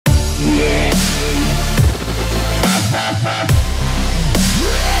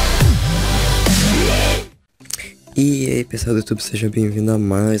E aí pessoal do YouTube, seja bem-vindo a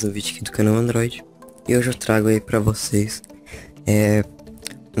mais um vídeo aqui do canal Android. E hoje eu trago aí pra vocês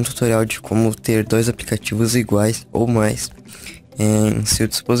um tutorial de como ter dois aplicativos iguais ou mais em seu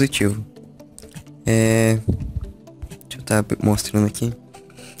dispositivo. Deixa eu estar mostrando aqui.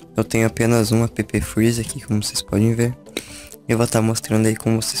 Eu tenho apenas um app freeze aqui, como vocês podem ver. Eu vou estar mostrando aí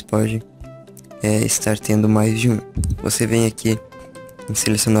como vocês podem estar tendo mais de um. Você vem aqui em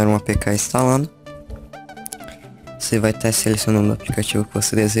selecionar um APK instalado. Você vai estar selecionando o aplicativo que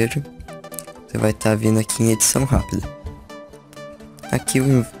você deseja. Você vai estar vindo aqui em edição rápida. Aqui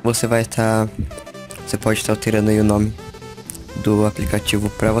você vai estar, você pode estar alterando aí o nome do aplicativo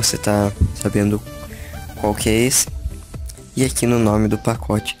para você estar sabendo qual que é esse. E aqui no nome do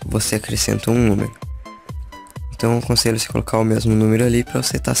pacote você acrescenta um número. Então eu aconselho você colocar o mesmo número ali para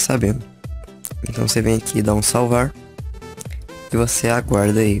você estar sabendo. Então você vem aqui e dá um salvar e você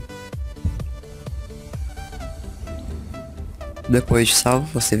aguarda aí. Depois de salvo,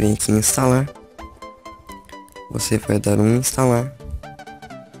 você vem aqui em instalar. Você vai dar um instalar.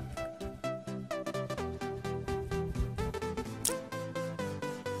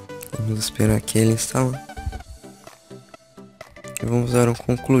 Vamos esperar que ele instale. E vamos dar um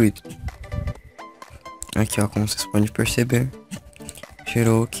concluído. Aqui ó, como vocês podem perceber,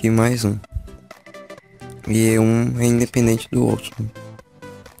 gerou aqui mais um. E um é independente do outro.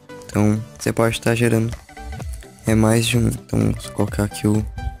 Então você pode estar gerando mais de um. Então vamos colocar aqui o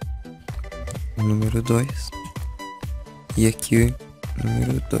número 2 e aqui o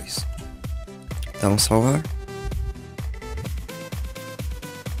número 2. Dá um salvar.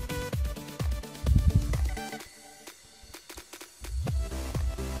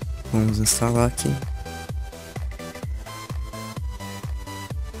 Vamos instalar aqui.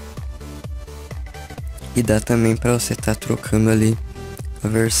 E dá também para você estar trocando ali a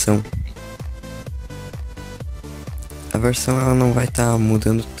versão. A versão ela não vai estar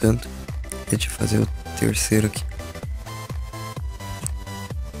mudando tanto. Deixa eu fazer o terceiro aqui.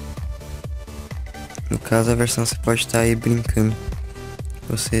 No caso, a versão você pode estar aí brincando.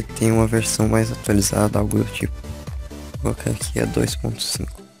 Você tem uma versão mais atualizada, algo do tipo. Vou colocar aqui a 2.5.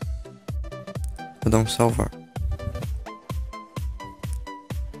 Vou dar um salvar.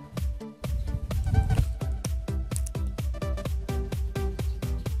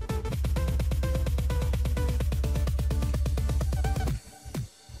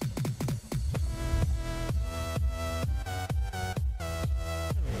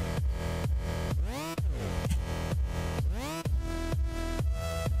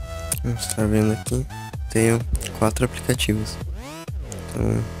 Vamos estar vendo aqui, tenho 4 aplicativos.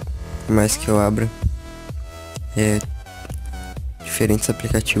 Então, por mais que eu abra diferentes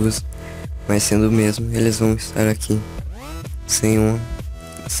aplicativos, mas sendo o mesmo, eles vão estar aqui sem um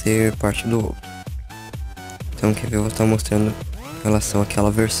ser parte do outro. Então, quer ver, eu vou estar mostrando em relação àquela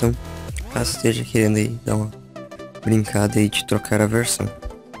versão, caso esteja querendo aí dar uma brincada aí de trocar a versão.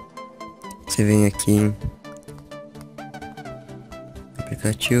 Você vem aqui em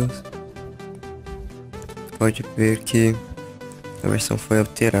aplicativos, pode ver que a versão foi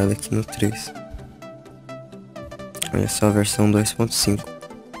alterada aqui no 3. Olha só a versão 2.5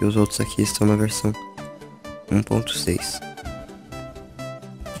 e os outros aqui estão na versão 1.6.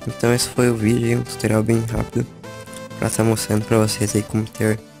 Então esse foi o vídeo, um tutorial bem rápido para estar mostrando para vocês aí como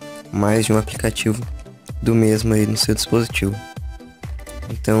ter mais de um aplicativo do mesmo aí no seu dispositivo.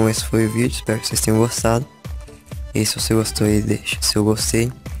 Então esse foi o vídeo, espero que vocês tenham gostado. E se você gostou aí, deixa seu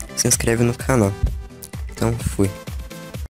gostei, se inscreve no canal. Então fui.